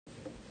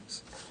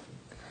Judges.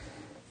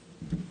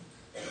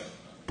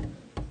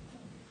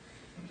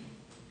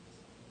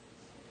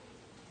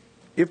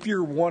 If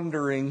you're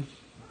wondering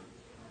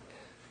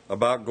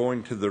about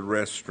going to the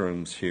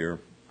restrooms here,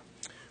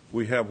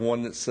 we have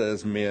one that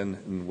says men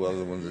and the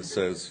other one that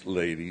says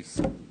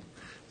ladies.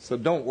 So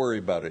don't worry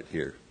about it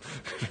here.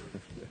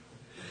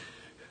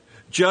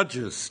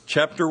 Judges,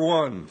 chapter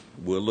 1.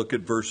 We'll look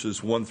at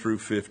verses 1 through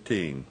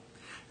 15.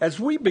 As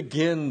we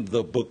begin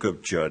the book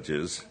of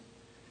Judges,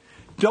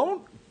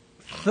 don't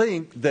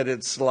think that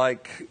it's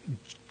like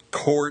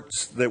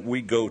courts that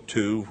we go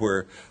to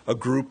where a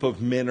group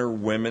of men or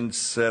women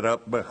set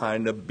up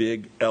behind a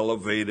big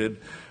elevated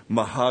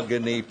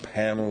mahogany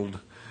paneled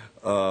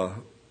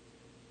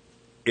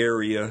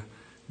area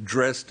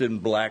dressed in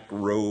black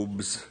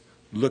robes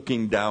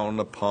looking down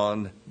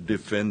upon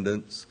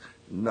defendants.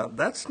 No,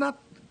 that's not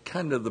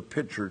kind of the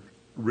picture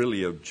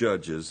really of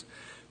Judges.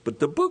 But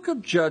the book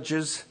of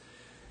Judges,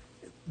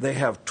 they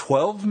have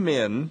 12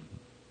 men,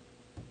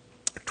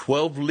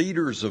 12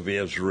 leaders of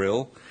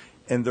Israel,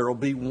 and there will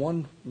be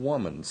one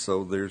woman.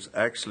 So there's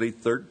actually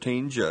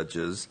 13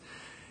 judges.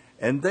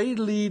 And they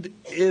lead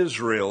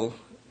Israel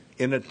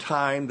in a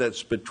time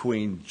that's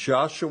between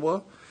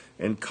Joshua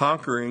and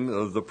conquering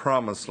of the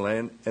Promised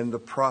Land and the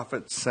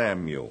prophet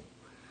Samuel.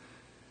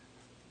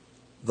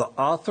 The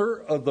author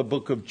of the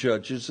book of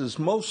Judges is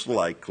most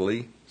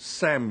likely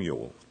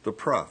Samuel, the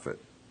prophet.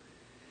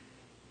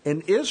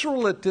 And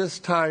Israel at this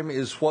time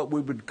is what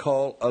we would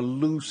call a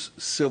loose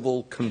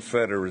civil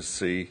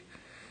confederacy,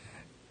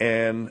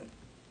 and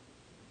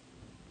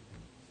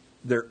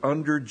they're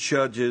under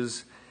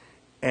judges,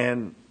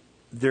 and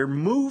they're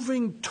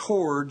moving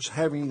towards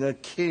having a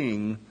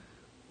king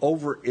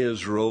over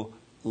Israel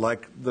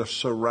like the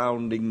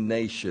surrounding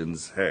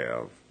nations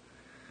have.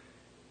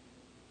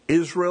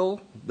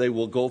 Israel, they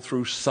will go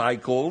through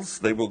cycles.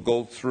 They will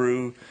go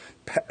through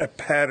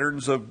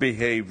patterns of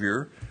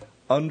behavior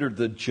under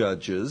the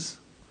judges.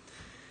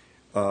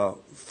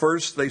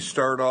 First, they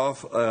start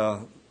off,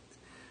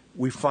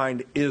 we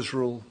find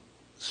Israel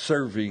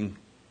serving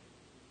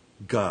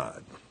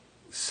God.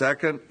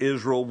 Second,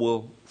 Israel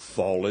will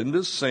fall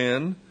into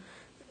sin.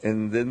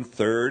 And then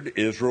third,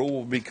 Israel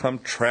will become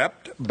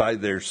trapped by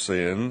their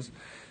sins.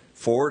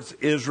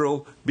 Fourth,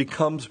 Israel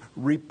becomes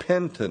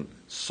repentant,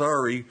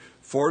 sorry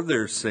for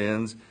their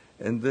sins.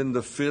 And then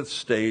the fifth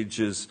stage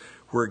is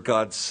where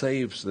God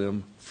saves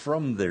them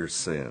from their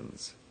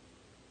sins.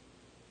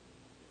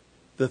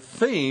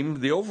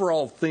 The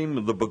overall theme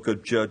of the book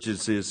of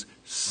Judges is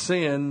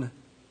sin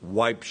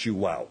wipes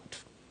you out.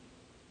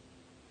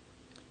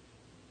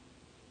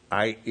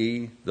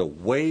 i.e., the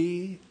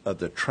way of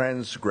the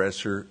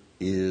transgressor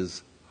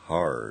is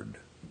hard.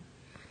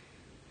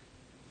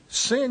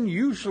 Sin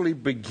usually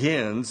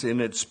begins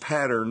in its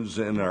patterns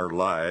in our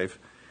life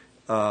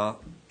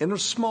in a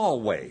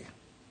small way,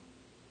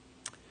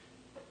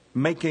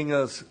 making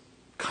us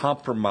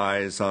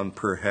compromise on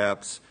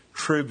perhaps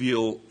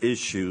trivial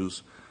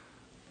issues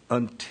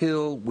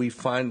until we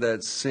find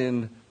that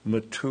sin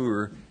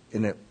mature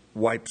and it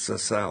wipes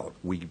us out.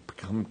 We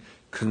become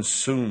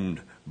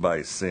consumed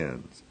by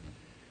sins.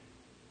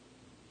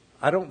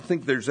 I don't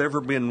think there's ever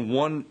been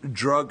one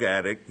drug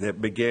addict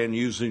that began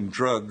using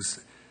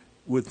drugs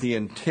with the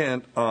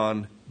intent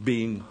on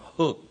being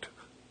hooked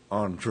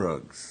on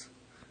drugs.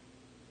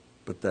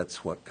 But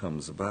that's what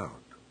comes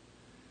about.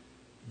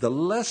 The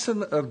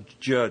lesson of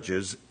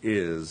Judges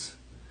is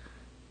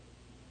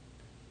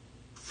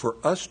for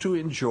us to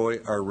enjoy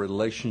our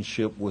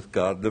relationship with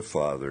God the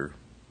Father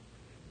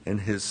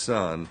and His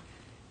Son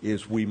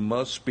is we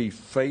must be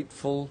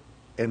faithful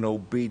and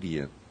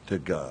obedient to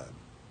God.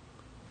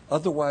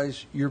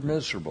 Otherwise, you're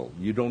miserable.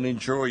 You don't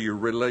enjoy your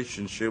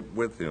relationship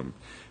with Him.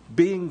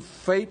 Being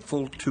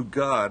faithful to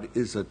God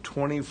is a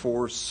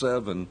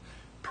 24/7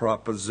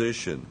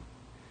 proposition.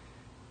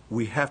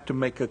 We have to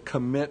make a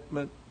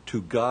commitment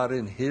to God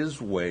and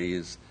His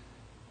ways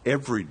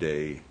every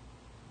day,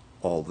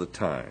 all the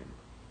time.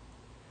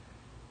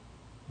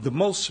 The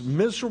most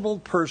miserable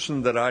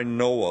person that I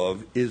know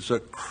of is a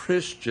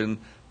Christian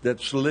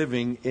that's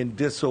living in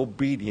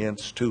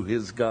disobedience to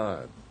his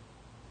God.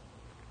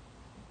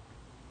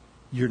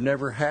 You're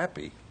never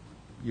happy.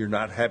 You're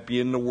not happy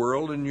in the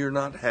world, and you're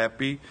not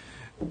happy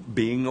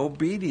being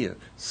obedient.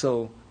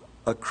 So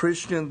a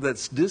Christian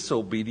that's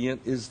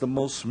disobedient is the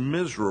most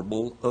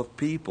miserable of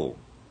people.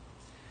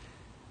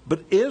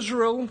 But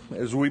Israel,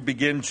 as we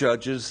begin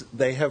Judges,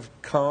 they have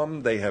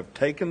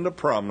taken the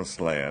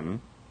Promised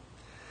Land,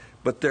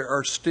 but there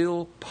are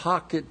still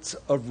pockets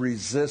of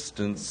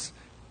resistance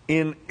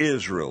in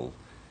Israel.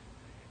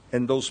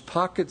 And those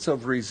pockets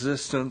of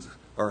resistance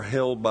are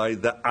held by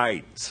the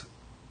Ites,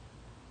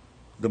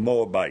 the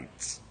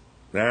Moabites,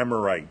 the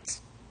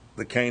Amorites,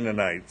 the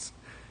Canaanites.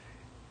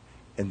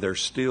 And they're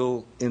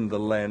still in the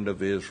land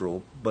of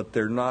Israel, but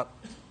they're not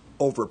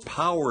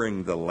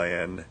overpowering the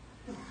land.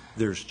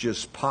 There's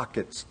just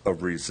pockets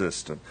of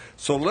resistance.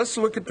 So let's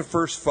look at the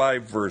first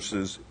 5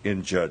 verses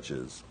in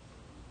Judges.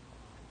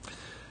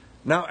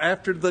 Now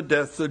after the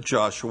death of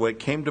Joshua, it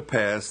came to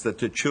pass that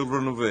the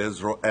children of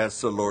Israel asked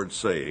the Lord,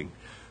 saying,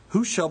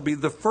 who shall be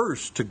the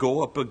first to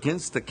go up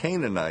against the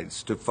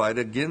Canaanites to fight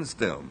against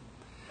them?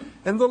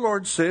 And the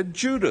Lord said,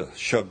 Judah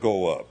shall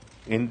go up.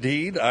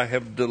 Indeed, I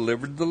have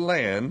delivered the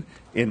land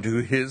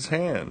into his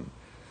hand.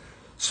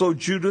 So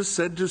Judah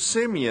said to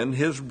Simeon,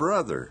 his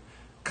brother,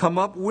 come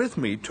up with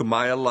me to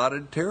my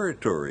allotted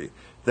territory,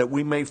 that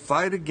we may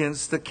fight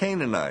against the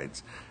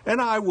Canaanites.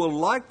 And I will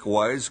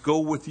likewise go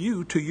with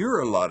you to your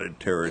allotted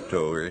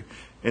territory.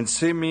 And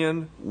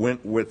Simeon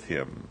went with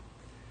him.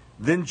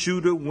 Then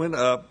Judah went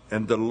up,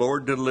 and the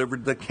Lord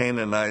delivered the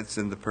Canaanites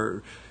and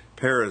the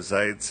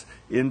Perizzites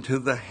into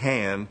the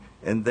hand,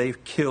 and they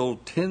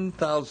killed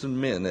 10,000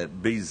 men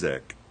at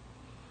Bezek.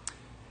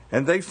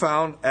 And they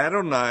found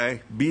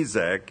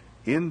Adoni-Bezek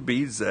in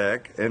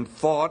Bezek and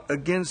fought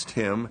against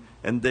him,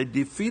 and they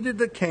defeated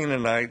the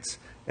Canaanites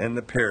and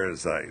the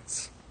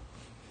Perizzites.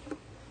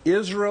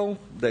 Israel,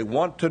 they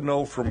want to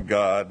know from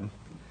God,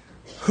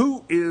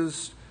 who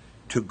is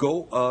to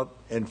go up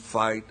and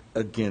fight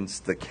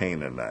against the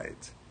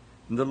Canaanites?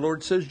 And the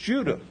Lord says,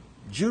 Judah.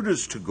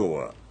 Judah's to go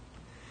up.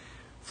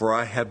 For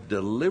I have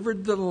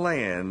delivered the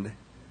land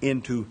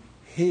into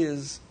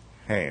his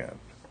hand.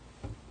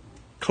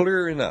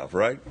 Clear enough,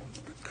 right?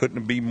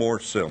 Couldn't be more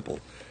simple.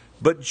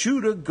 But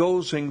Judah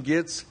goes and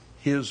gets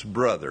his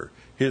brother,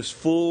 his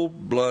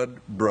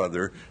full-blood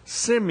brother,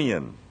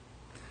 Simeon.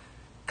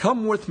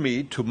 Come with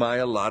me to my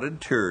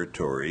allotted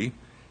territory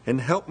and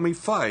help me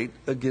fight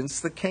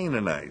against the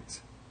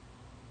Canaanites.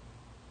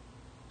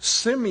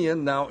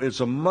 Simeon now is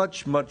a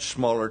much, much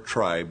smaller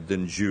tribe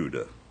than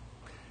Judah.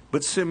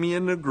 But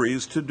Simeon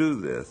agrees to do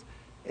this,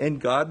 and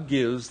God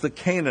gives the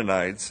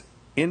Canaanites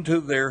into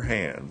their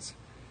hands.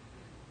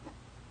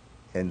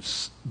 And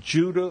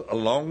Judah,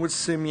 along with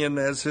Simeon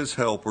as his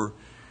helper,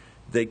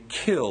 they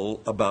kill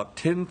about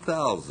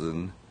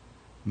 10,000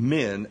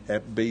 men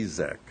at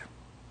Bezek.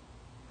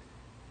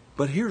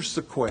 But here's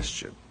the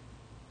question.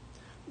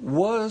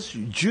 Was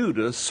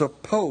Judah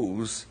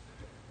supposed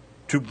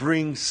to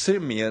bring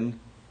Simeon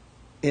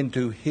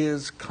into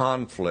his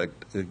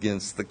conflict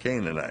against the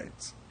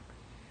Canaanites?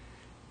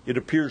 It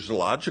appears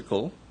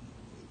logical.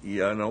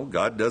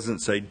 God doesn't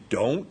say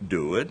don't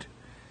do it.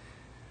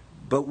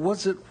 But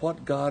was it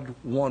what God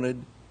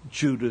wanted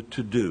Judah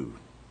to do?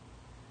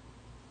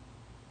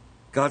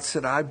 God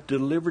said, I've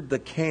delivered the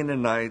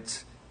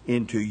Canaanites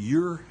into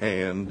your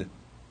hand,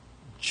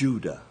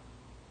 Judah.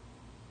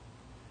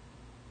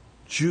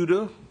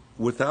 Judah,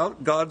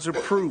 without God's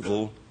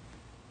approval,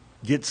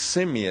 gets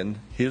Simeon,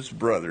 his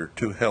brother,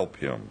 to help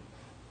him.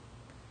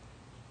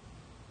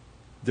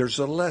 There's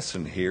a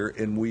lesson here,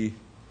 and we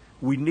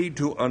need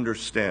to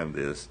understand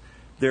this.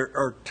 There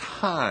are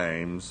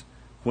times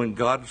when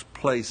God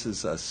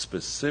places a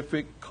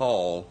specific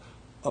call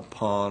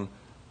upon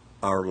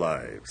our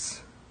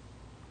lives.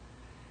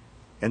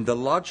 And the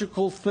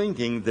logical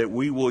thinking that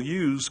we will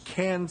use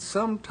can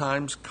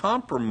sometimes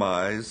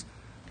compromise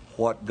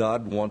what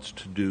God wants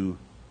to do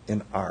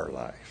in our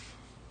life.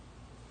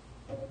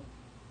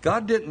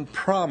 God didn't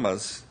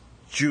promise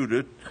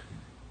Judah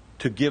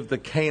to give the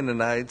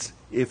Canaanites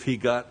if he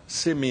got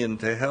Simeon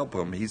to help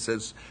him. He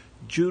says,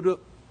 Judah,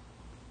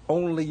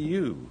 only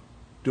you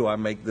do I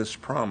make this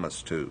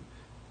promise to.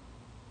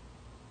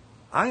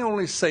 I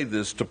only say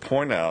this to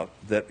point out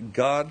that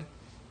God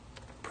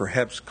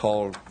perhaps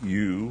called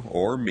you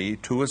or me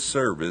to a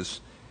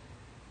service.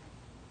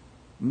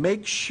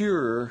 Make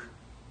sure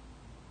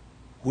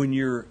when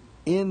you're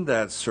in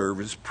that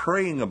service,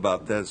 praying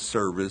about that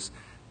service,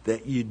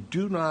 that you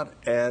do not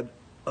add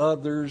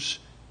others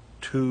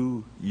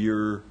to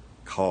your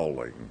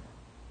calling.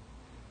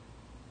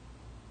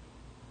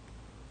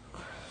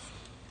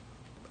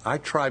 I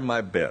try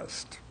my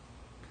best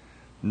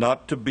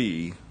not to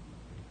be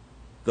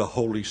the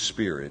Holy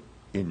Spirit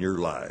in your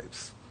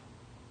lives.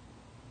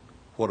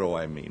 What do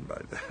I mean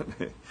by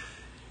that?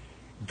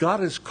 God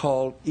has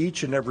called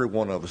each and every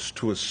one of us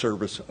to a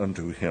service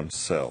unto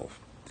himself.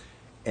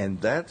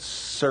 And that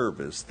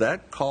service,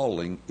 that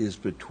calling, is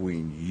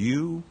between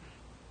you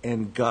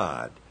and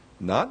God,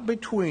 not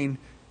between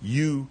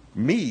you,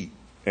 me,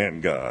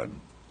 and God.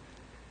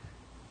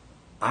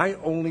 I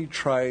only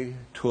try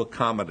to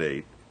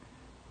accommodate,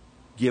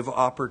 give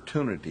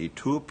opportunity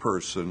to a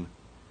person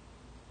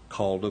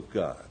called of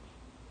God.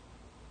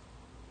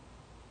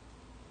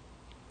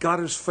 God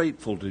is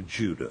faithful to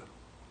Judah,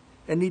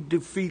 and he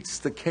defeats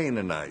the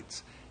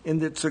Canaanites,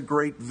 and it's a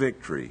great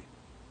victory.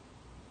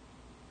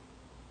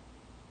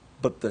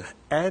 But the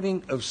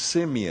adding of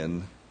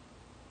Simeon,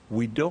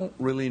 we don't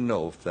really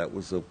know if that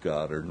was of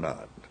God or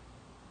not.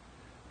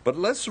 But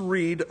let's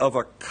read of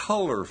a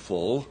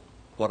colorful,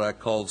 what I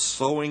call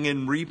sowing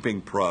and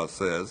reaping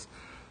process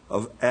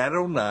of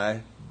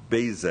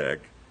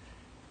Adoni-Bezek,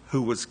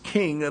 who was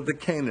king of the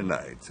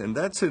Canaanites. And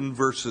that's in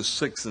verses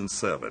 6 and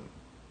 7.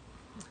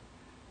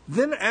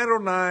 Then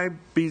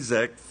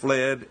Adoni-Bezek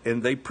fled,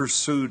 and they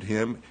pursued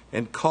him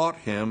and caught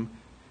him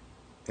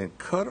and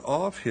cut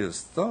off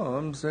his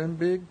thumbs and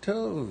big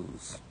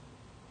toes.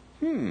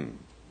 And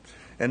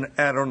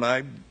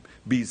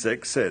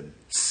Adoni-Bezek said,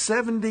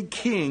 70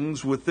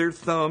 kings with their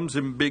thumbs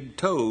and big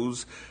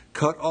toes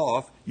cut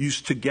off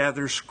used to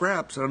gather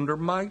scraps under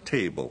my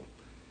table,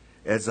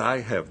 as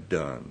I have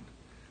done.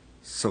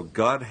 So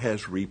God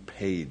has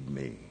repaid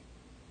me."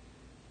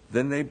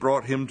 Then they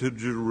brought him to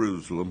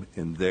Jerusalem,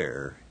 and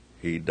there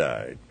he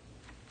died.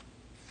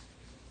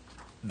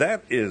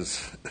 That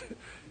is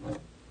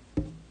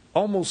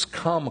almost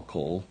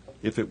comical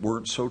if it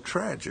weren't so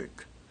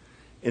tragic.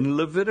 In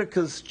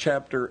Leviticus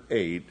chapter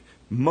 8,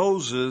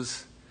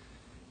 Moses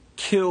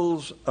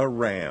kills a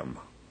ram,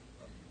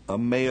 a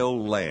male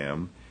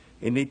lamb,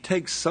 and he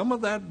takes some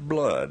of that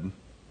blood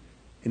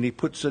and he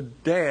puts a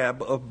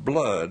dab of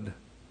blood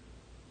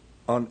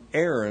on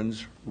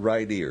Aaron's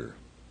right ear.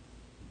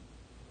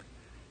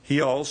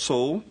 He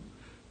also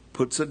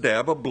puts a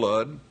dab of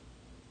blood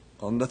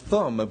on the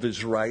thumb of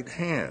his right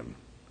hand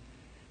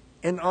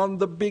and on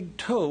the big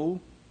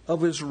toe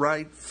of his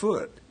right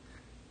foot.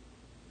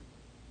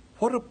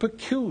 What a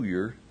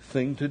peculiar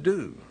thing to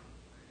do.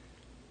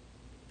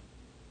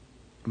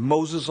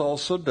 Moses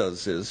also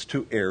does this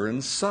to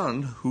Aaron's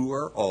son, who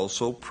are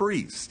also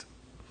priests.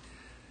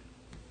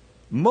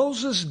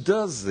 Moses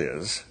does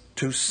this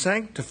to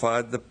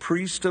sanctify the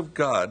priest of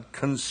God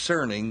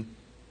concerning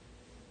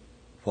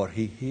what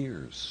he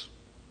hears,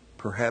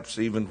 perhaps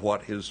even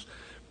what his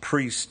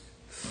priest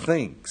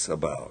thinks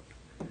about.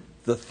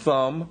 The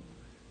thumb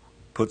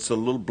puts a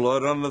little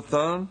blood on the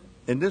thumb,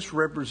 and this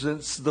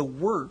represents the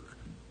work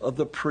of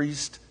the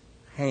priest's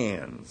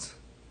hands.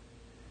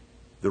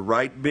 The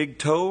right big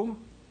toe,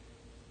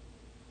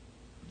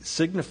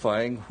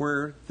 signifying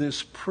where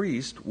this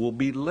priest will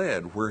be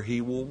led, where he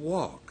will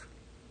walk.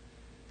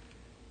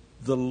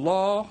 The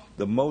law,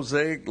 the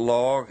Mosaic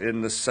law,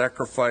 and the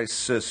sacrifice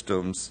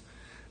systems,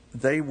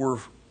 they were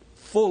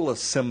full of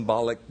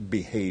symbolic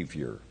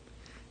behavior.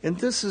 And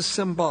this is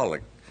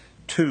symbolic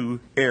to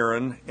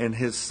Aaron and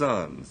his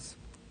sons.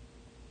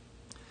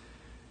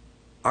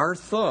 Our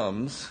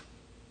thumbs,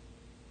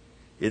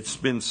 it's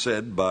been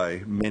said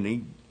by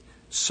many,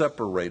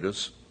 separate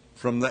us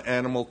from the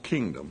animal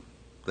kingdom.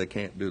 They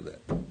can't do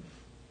that.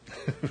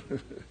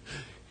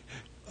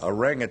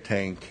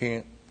 Orangutan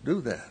can't do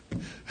that,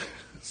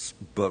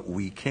 but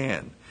we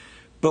can.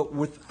 But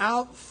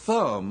without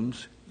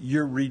thumbs,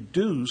 you're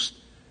reduced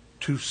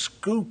to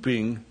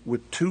scooping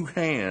with two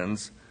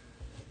hands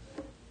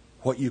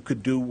what you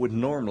could do with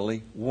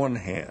normally one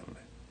hand.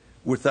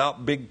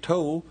 Without big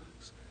toe,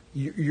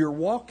 your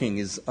walking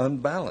is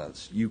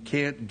unbalanced. You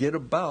can't get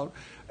about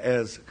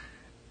as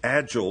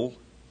agile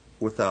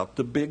without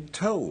the big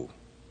toe.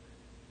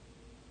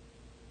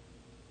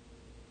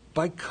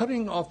 By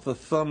cutting off the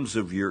thumbs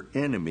of your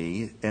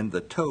enemy and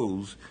the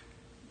toes,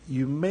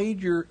 you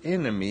made your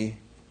enemy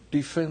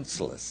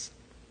defenseless.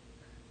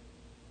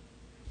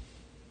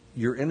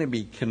 Your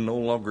enemy can no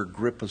longer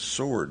grip a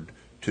sword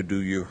to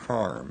do you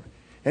harm.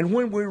 And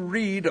when we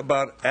read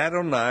about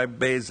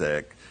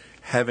Adonai-Bezek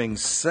having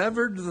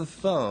severed the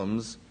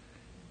thumbs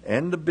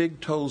and the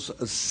big toes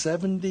of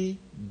 70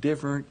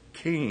 different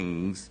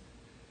kings,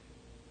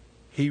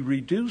 he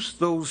reduced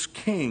those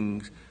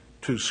kings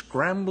to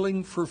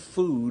scrambling for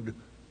food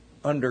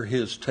under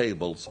his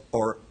tables,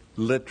 or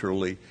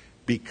literally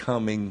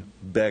becoming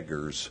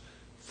beggars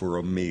for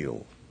a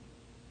meal.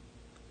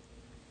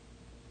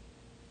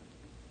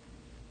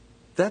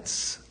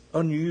 That's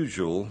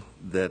unusual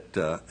that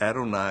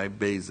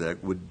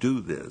Adonai-Bezek would do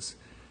this,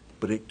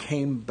 but it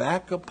came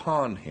back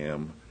upon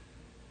him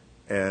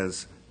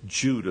as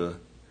Judah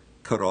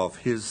cut off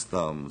his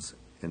thumbs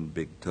and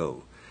big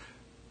toe.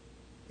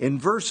 In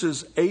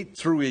verses 8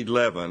 through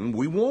 11,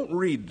 we won't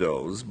read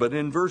those, but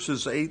in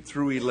verses 8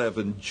 through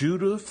 11,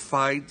 Judah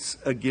fights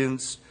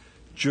against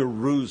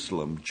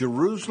Jerusalem.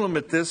 Jerusalem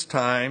at this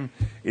time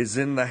is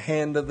in the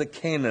hand of the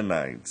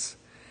Canaanites.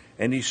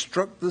 And he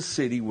struck the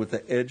city with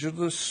the edge of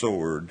the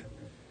sword,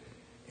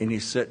 and he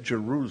set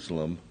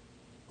Jerusalem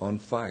on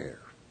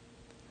fire.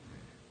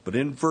 But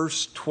in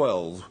verse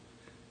 12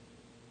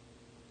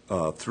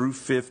 through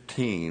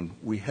 15,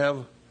 we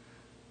have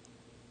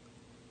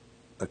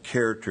a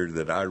character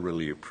that I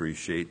really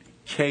appreciate,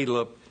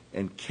 Caleb,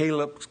 and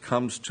Caleb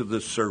comes to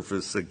the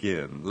surface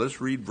again.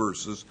 Let's read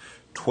verses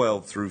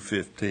 12 through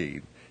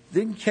 15.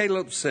 Then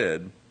Caleb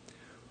said,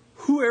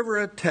 "Whoever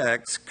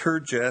attacks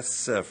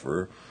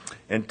Kirjath-Sepher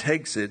and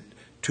takes it,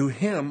 to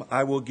him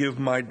I will give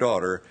my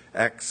daughter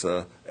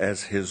Achsah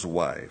as his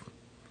wife."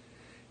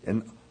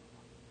 And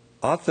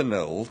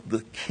Othniel,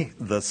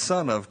 the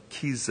son of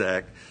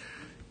Kezak,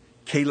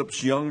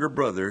 Caleb's younger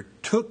brother,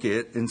 took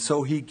it, and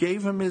so he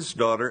gave him his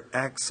daughter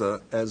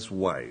Achsah as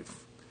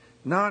wife.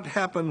 Now it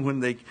happened when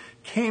they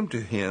came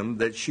to him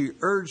that she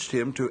urged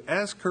him to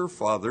ask her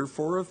father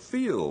for a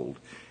field.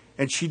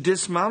 And she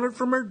dismounted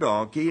from her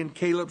donkey, and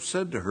Caleb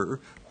said to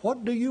her,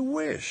 "What do you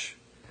wish?"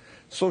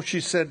 So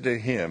she said to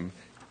him,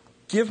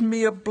 "Give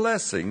me a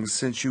blessing,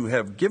 since you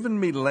have given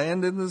me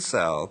land in the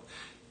south.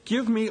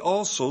 Give me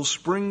also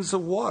springs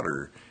of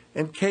water."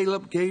 And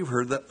Caleb gave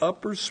her the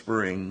upper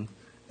spring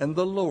and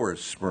the lower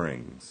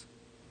springs.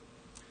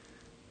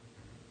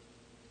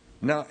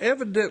 Now,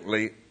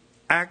 evidently,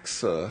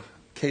 Achsah,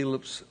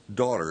 Caleb's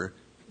daughter,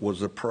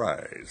 was a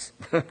prize.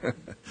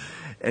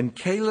 And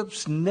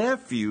Caleb's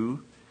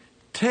nephew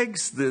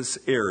takes this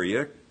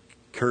area,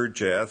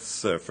 Kirjath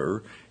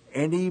Sepher,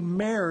 and he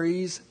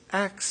marries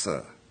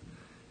Aksa.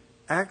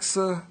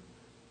 Aksa,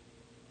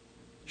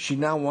 she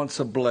now wants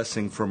a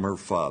blessing from her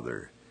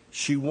father.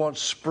 She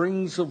wants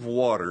springs of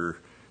water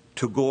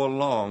to go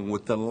along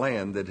with the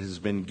land that has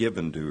been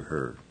given to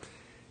her.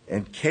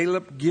 And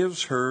Caleb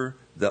gives her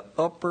the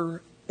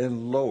upper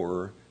and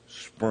lower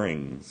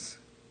springs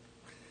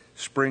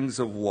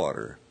of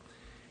water.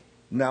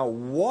 Now,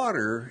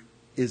 water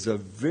is a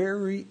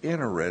very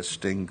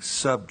interesting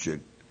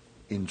subject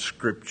in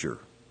Scripture.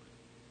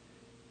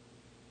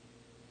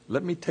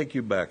 Let me take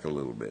you back a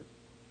little bit.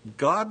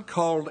 God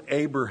called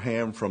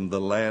Abraham from the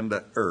land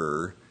of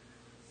Ur,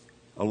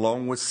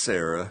 along with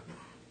Sarah,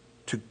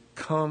 to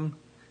come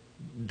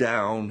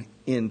down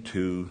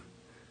into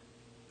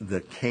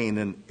the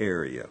Canaan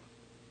area.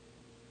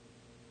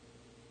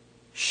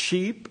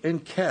 Sheep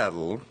and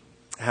cattle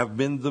have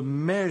been the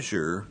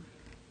measure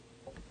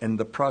and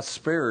the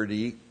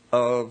prosperity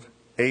of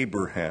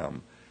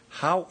Abraham.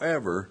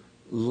 However,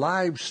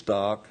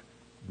 livestock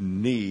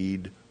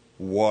need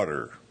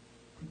water.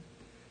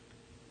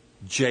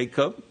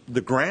 Jacob,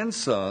 the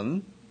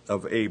grandson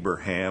of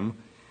Abraham,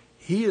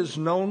 he is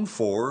known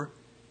for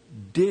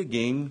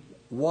digging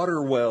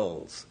water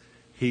wells.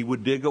 He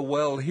would dig a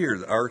well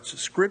here. Our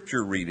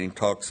scripture reading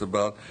talks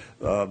about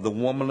the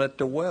woman at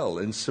the well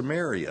in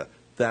Samaria.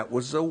 That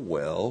was a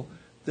well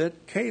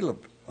that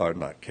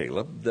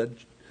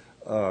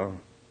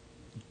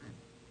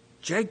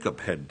Jacob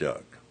had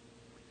dug.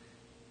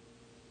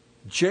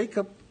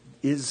 Jacob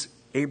is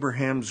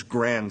Abraham's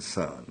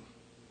grandson.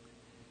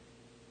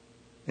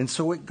 And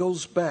so it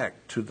goes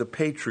back to the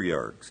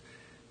patriarchs.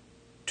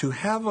 To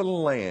have a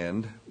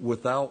land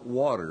without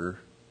water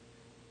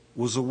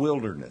was a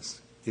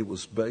wilderness. It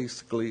was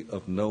basically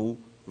of no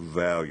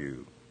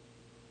value.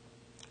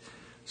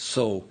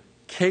 So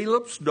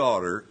Caleb's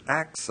daughter,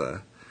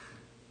 Aksa,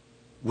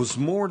 was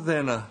more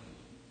than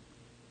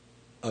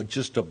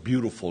just a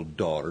beautiful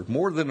daughter,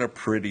 more than a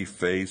pretty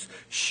face.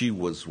 She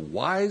was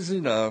wise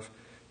enough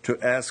to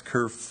ask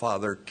her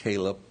father,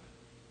 Caleb,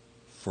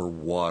 for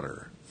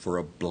water, for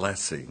a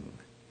blessing.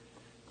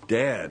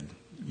 Dad,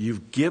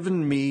 you've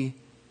given me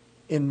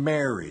in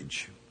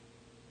marriage,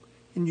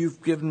 and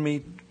you've given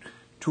me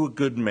to a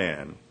good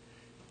man.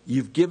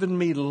 You've given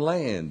me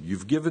land.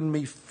 You've given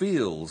me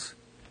fields.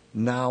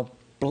 Now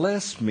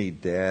bless me,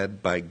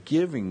 Dad, by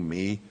giving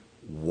me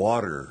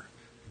water,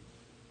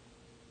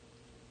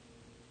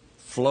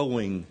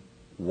 flowing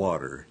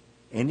water.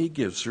 And he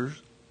gives her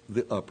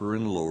the upper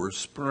and lower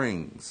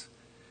springs.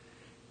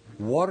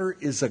 Water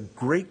is a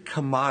great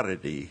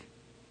commodity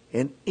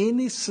in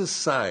any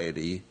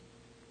society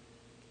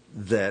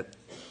that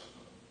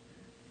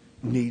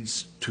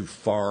needs to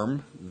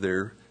farm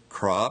their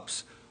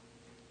crops,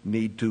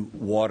 need to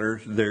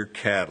water their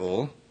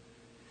cattle.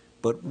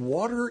 But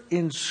water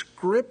in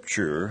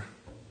Scripture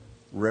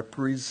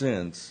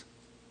represents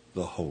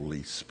the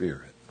Holy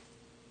Spirit.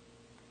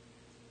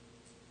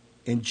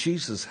 And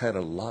Jesus had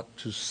a lot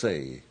to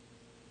say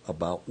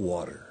about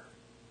water.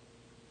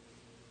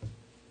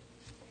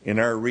 In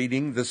our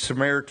reading, the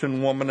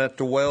Samaritan woman at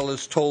the well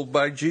is told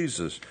by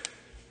Jesus,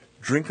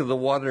 "Drink of the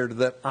water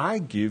that I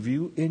give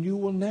you, and you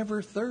will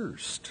never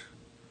thirst."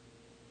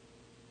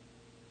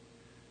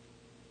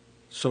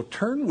 So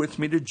turn with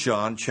me to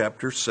John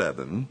chapter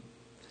 7.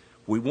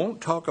 We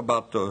won't talk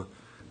about the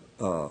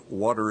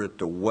water at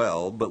the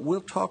well, but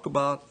we'll talk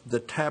about the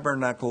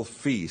tabernacle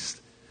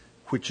feast,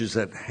 which is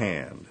at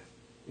hand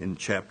in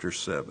chapter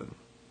 7.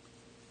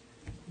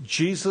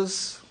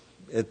 Jesus,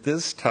 at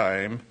this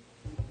time,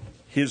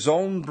 his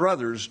own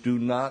brothers do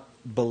not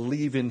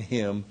believe in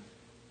him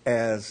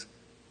as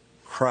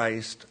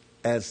Christ,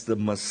 as the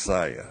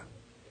Messiah.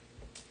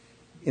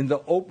 In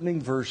the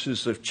opening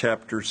verses of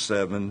chapter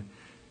 7,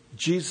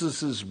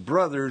 Jesus'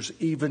 brothers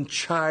even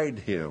chide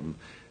him.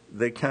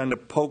 They kind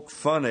of poke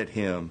fun at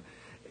him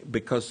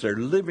because they're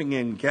living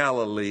in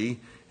Galilee,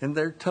 and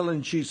they're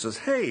telling Jesus,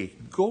 hey,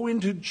 go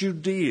into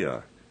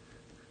Judea,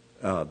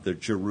 the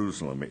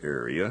Jerusalem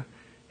area,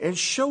 and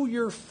show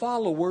your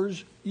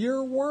followers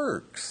your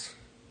works.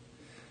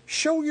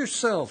 Show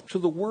yourself to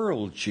the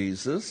world,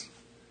 Jesus.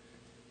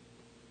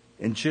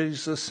 And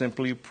Jesus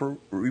simply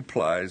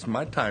replies,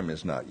 my time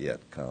has not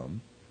yet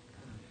come.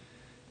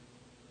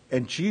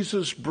 And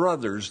Jesus'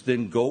 brothers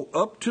then go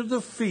up to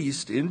the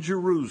feast in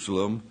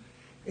Jerusalem,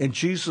 and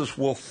Jesus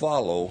will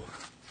follow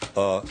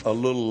a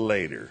little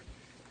later.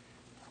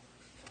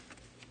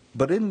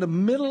 But in the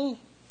middle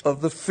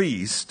of the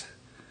Feast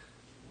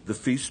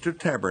of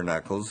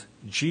Tabernacles,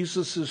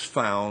 Jesus is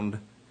found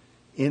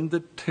in the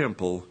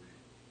temple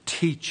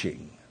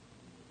teaching.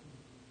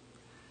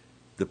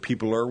 The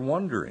people are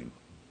wondering,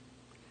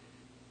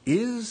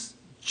 is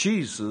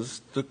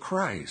Jesus the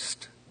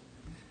Christ?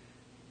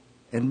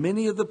 And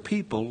many of the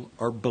people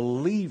are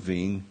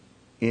believing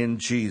in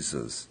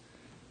Jesus.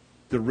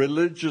 The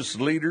religious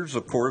leaders,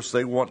 of course,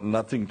 they want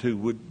nothing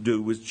to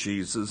do with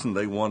Jesus, and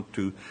they want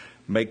to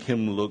make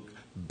him look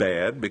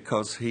bad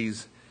because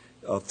he's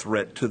a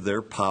threat to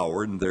their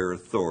power and their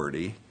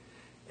authority.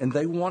 and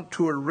they want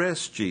to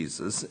arrest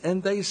Jesus,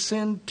 and they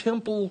send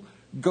temple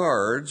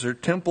guards or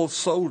temple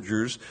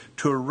soldiers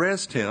to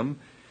arrest him,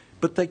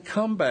 but they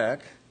come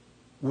back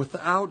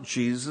without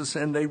Jesus,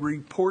 and they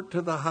report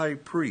to the high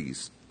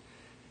priest.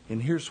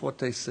 And here's what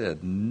they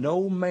said: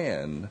 no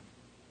man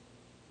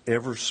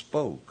ever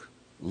spoke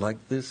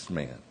like this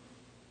man.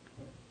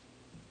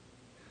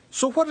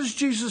 So what is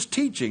Jesus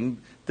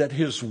teaching that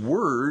his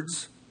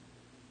words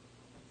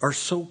are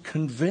so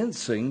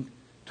convincing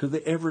to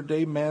the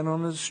everyday man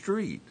on the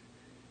street?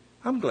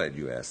 I'm glad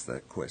you asked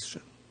that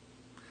question.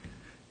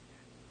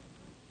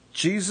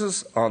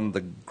 Jesus, on the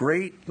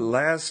great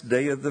last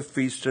day of the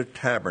Feast of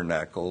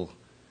Tabernacle,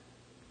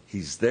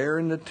 he's there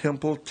in the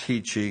temple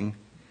teaching,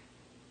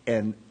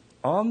 and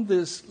on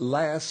this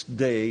last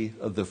day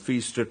of the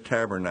Feast of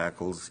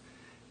Tabernacles,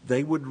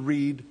 they would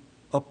read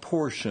a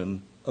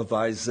portion of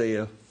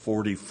Isaiah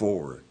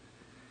 44.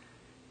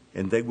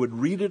 And they would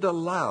read it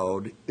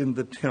aloud in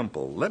the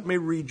temple. Let me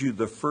read you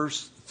the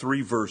first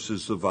 3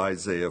 verses of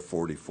Isaiah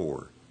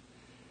 44.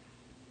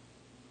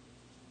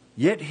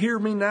 Yet hear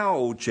me now,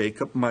 O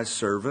Jacob, my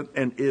servant,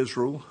 and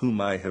Israel, whom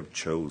I have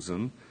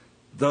chosen.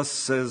 Thus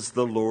says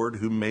the Lord,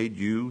 who made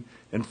you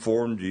and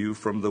formed you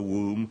from the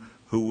womb,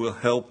 who will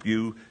help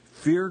you.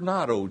 Fear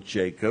not, O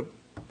Jacob,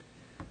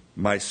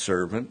 my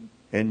servant,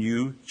 and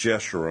you,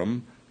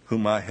 Jeshurun,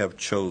 whom I have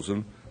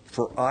chosen.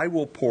 For I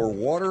will pour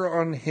water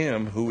on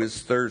him who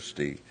is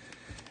thirsty,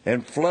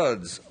 and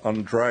floods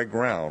on dry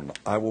ground.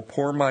 I will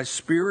pour my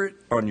spirit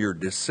on your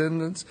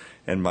descendants,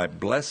 and my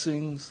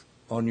blessings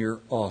on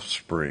your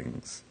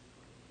offsprings.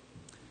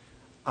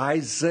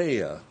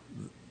 Isaiah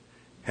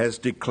has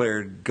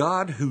declared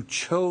God, who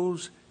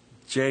chose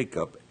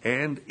Jacob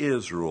and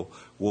Israel,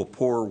 will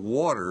pour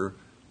water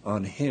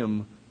on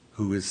him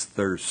who is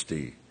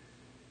thirsty.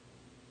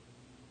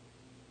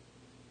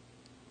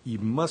 You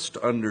must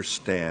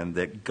understand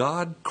that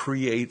God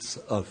creates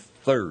a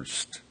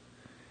thirst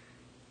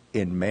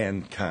in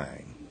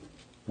mankind.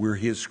 We're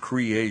his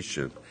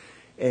creation.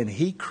 And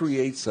he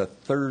creates a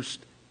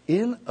thirst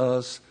in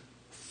us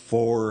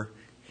for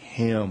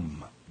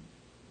him.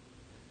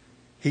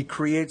 He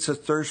creates a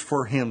thirst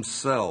for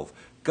himself.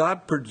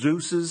 God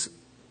produces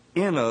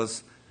in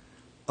us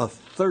a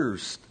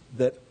thirst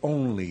that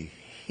only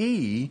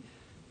he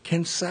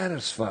can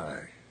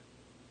satisfy.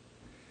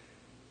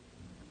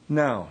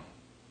 Now,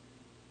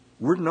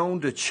 we're known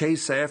to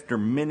chase after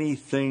many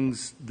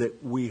things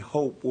that we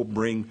hope will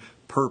bring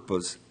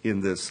purpose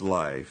in this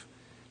life.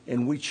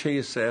 And we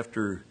chase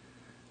after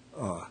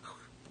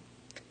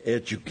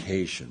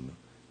education.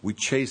 We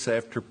chase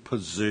after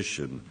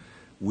position.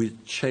 We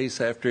chase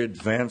after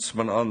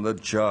advancement on the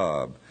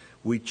job.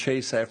 We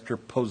chase after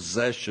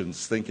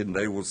possessions, thinking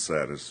they will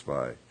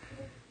satisfy.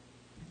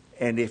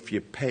 And if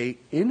you pay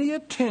any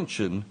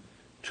attention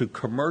to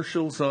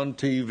commercials on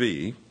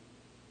TV,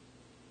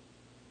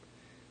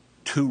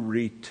 to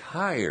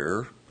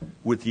retire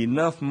with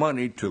enough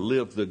money to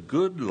live the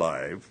good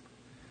life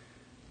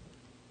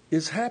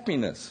is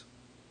happiness.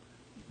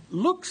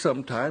 Look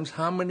sometimes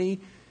how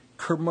many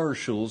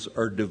commercials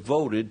are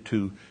devoted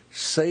to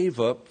save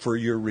up for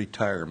your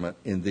retirement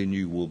and then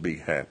you will be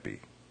happy.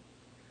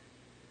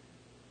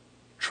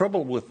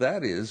 Trouble with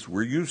that is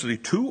we're usually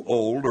too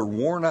old or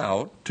worn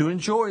out to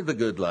enjoy the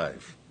good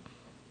life.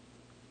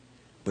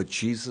 But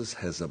Jesus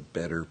has a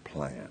better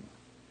plan.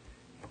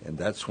 And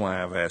that's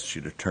why I've asked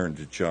you to turn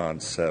to John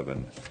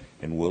 7,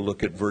 and we'll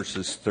look at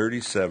verses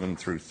 37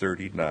 through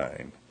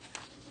 39.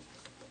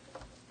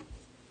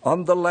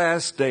 On the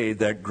last day,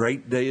 that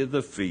great day of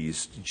the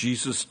feast,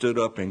 Jesus stood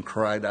up and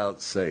cried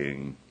out,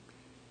 saying,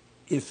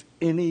 If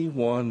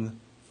anyone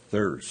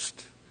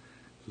thirst,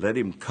 let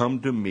him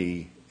come to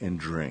me and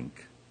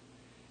drink.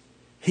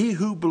 He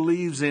who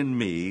believes in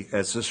me,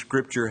 as the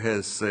scripture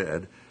has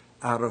said,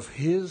 out of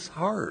his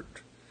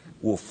heart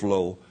will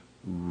flow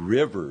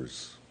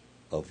rivers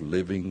of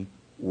living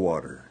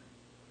water.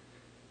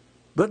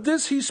 But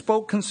this he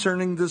spoke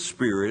concerning the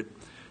Spirit,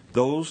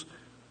 those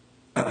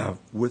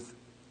with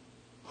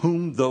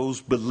whom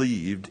those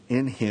believed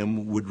in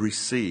him would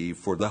receive,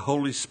 for the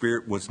Holy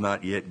Spirit was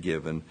not yet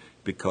given,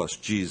 because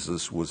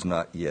Jesus was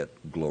not yet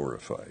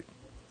glorified.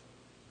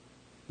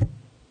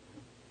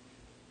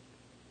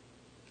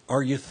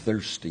 Are you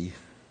thirsty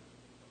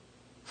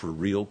for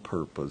real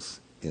purpose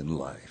in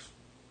life?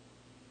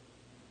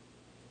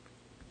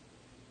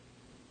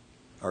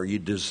 Are you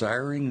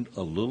desiring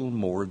a little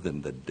more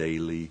than the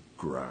daily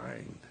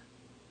grind?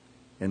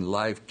 And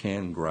life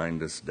can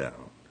grind us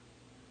down.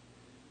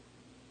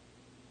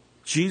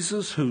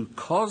 Jesus, who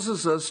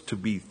causes us to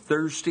be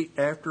thirsty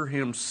after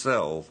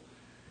himself,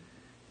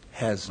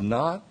 has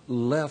not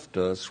left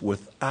us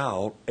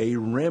without a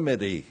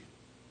remedy.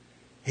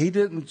 He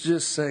didn't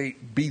just say,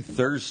 be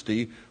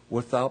thirsty,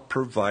 without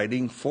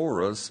providing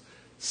for us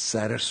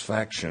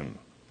satisfaction.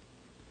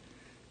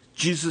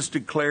 Jesus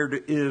declared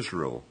to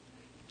Israel,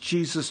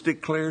 Jesus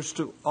declares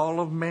to all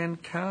of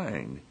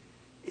mankind,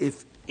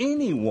 if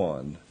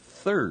anyone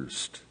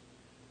thirst,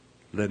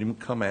 let him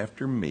come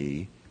after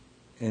me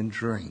and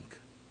drink.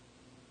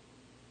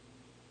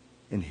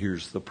 And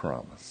here's the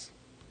promise.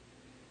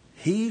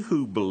 He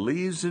who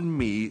believes in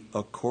me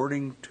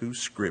according to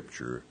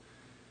Scripture,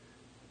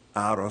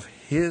 out of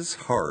his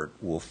heart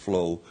will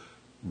flow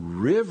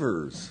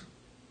rivers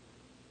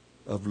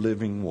of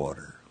living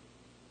water.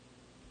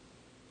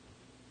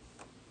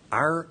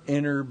 Our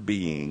inner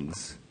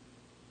beings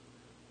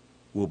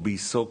will be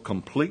so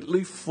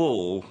completely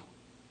full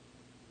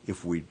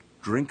if we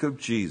drink of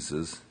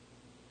Jesus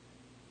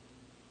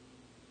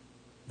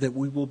that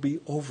we will be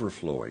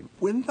overflowing.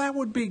 When that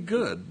would be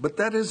good, but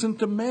that isn't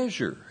the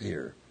measure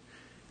here.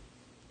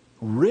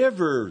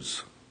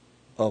 Rivers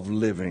of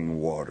living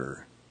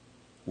water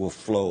will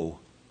flow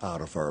out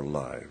of our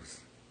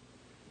lives.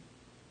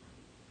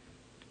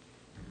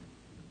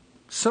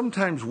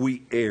 Sometimes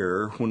we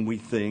err when we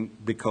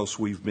think, because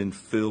we've been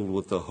filled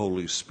with the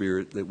Holy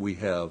Spirit, that we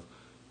have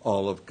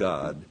all of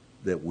God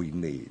that we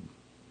need.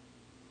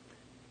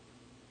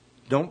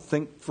 Don't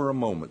think for a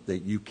moment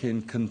that you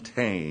can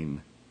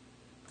contain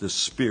the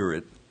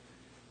Spirit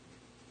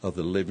of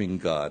the living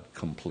God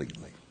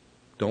completely.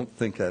 Don't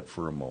think that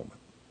for a moment.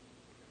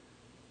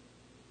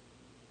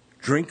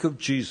 Drink of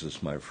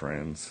Jesus, my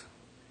friends,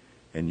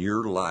 and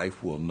your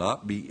life will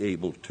not be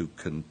able to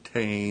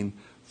contain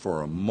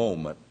for a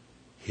moment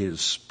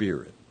His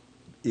Spirit.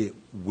 It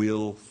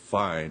will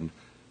find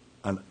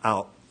an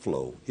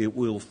outflow. It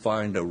will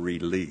find a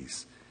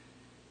release.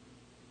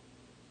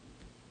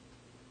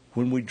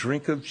 When we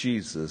drink of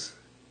Jesus,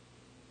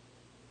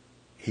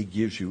 He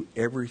gives you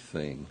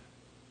everything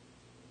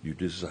you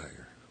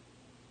desire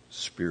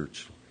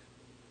spiritually.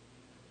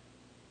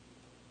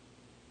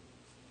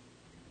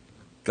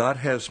 God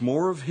has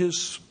more of His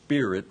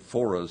Spirit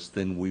for us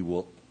than we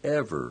will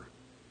ever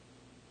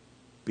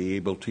be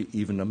able to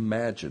even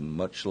imagine,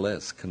 much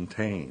less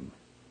contain.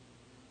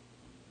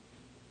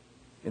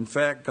 In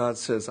fact, God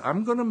says,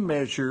 I'm going to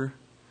measure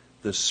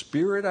the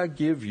Spirit I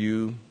give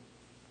you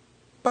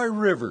by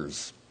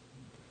rivers.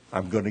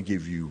 I'm going to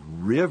give you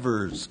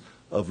rivers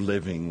of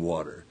living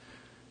water.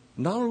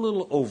 Not a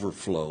little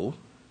overflow,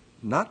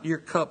 not your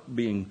cup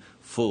being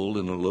full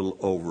and a little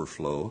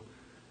overflow.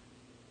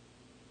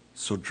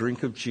 So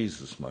drink of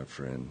Jesus, my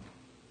friend.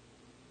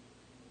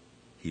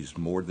 He's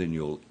more than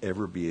you'll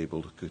ever be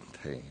able to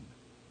contain.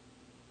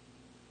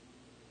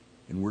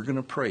 And we're going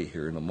to pray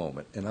here in a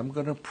moment. And I'm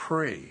going to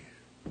pray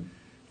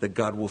that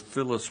God will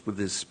fill us with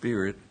His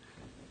Spirit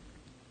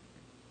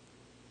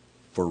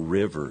for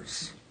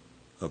rivers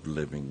of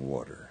living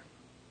water.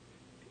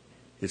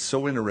 It's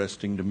so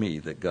interesting to me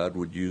that God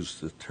would use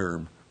the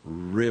term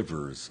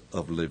rivers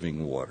of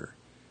living water.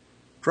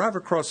 Drive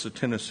across the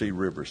Tennessee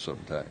River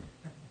sometime,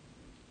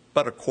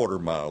 about a quarter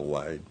mile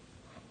wide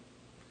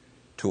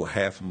to a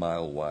half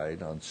mile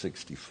wide on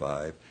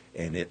 65,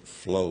 and it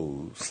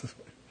flows.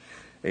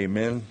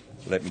 Amen.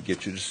 Let me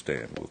get you to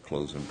stand. We'll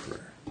close in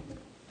prayer.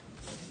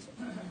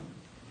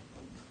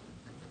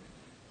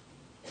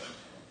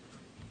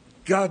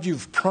 God,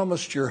 you've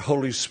promised your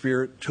Holy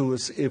Spirit to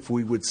us if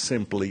we would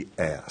simply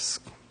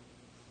ask.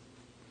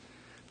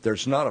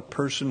 There's not a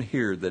person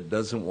here that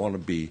doesn't want to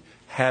be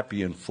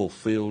happy and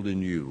fulfilled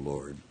in you,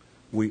 Lord.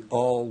 We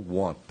all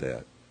want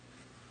that.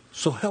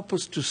 So help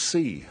us to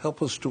see,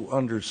 help us to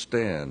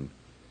understand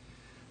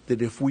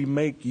that if we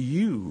make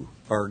you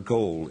our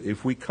goal,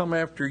 if we come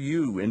after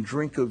you and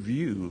drink of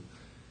you,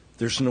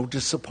 there's no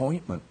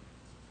disappointment.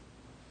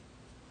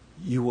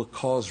 You will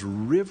cause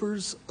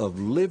rivers of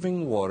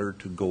living water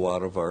to go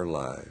out of our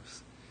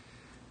lives.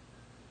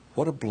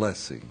 What a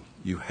blessing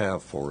you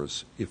have for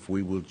us if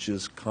we will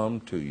just come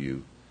to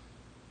you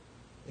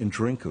and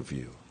drink of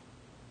you.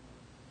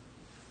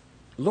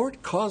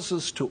 Lord, cause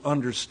us to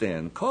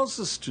understand, cause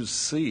us to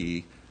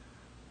see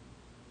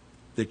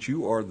that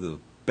you are the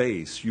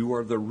base, you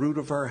are the root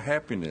of our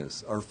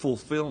happiness, our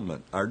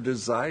fulfillment, our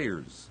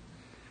desires.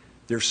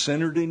 They're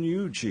centered in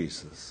you,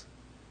 Jesus.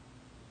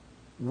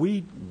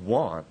 We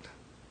want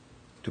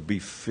to be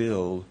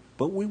filled,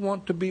 but we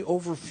want to be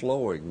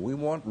overflowing. We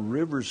want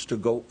rivers to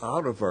go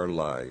out of our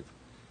life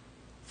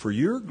for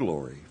your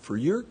glory, for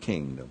your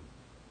kingdom.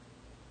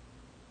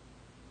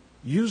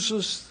 Use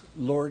us,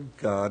 Lord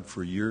God,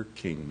 for your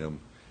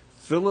kingdom.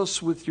 Fill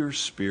us with your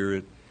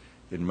Spirit,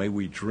 and may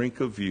we drink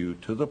of you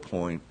to the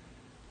point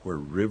where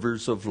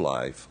rivers of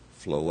life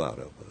flow out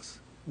of us.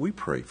 We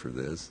pray for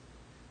this,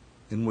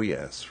 and we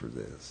ask for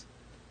this,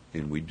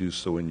 and we do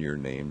so in your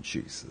name,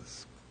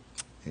 Jesus.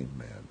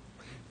 Amen.